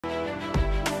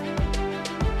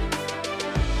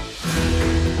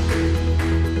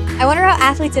I wonder how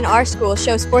athletes in our school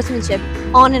show sportsmanship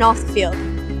on and off the field.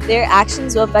 Their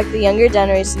actions will affect the younger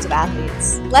generations of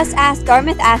athletes. Let's ask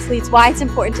Dartmouth athletes why it's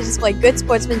important to display good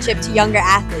sportsmanship to younger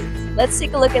athletes. Let's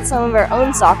take a look at some of our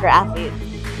own soccer athletes.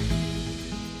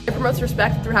 It promotes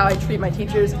respect through how I treat my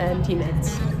teachers and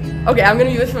teammates. Okay, I'm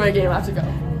gonna do this for my game. I have to go.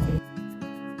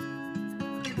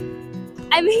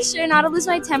 I make sure not to lose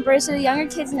my temper so the younger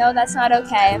kids know that's not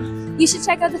okay. You should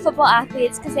check out the football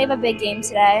athletes because they have a big game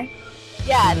today.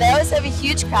 Yeah, they always have a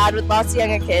huge crowd with lots of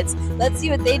younger kids. Let's see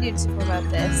what they do to promote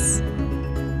this.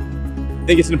 I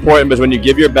think it's important because when you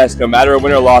give your best, no matter a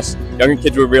win or loss, younger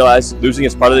kids will realize losing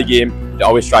is part of the game and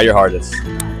always try your hardest.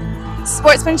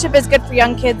 Sportsmanship is good for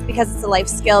young kids because it's a life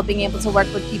skill, being able to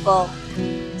work with people.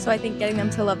 So I think getting them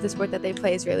to love the sport that they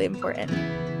play is really important.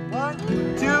 1,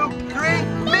 2, 3,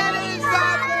 mini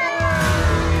soccer!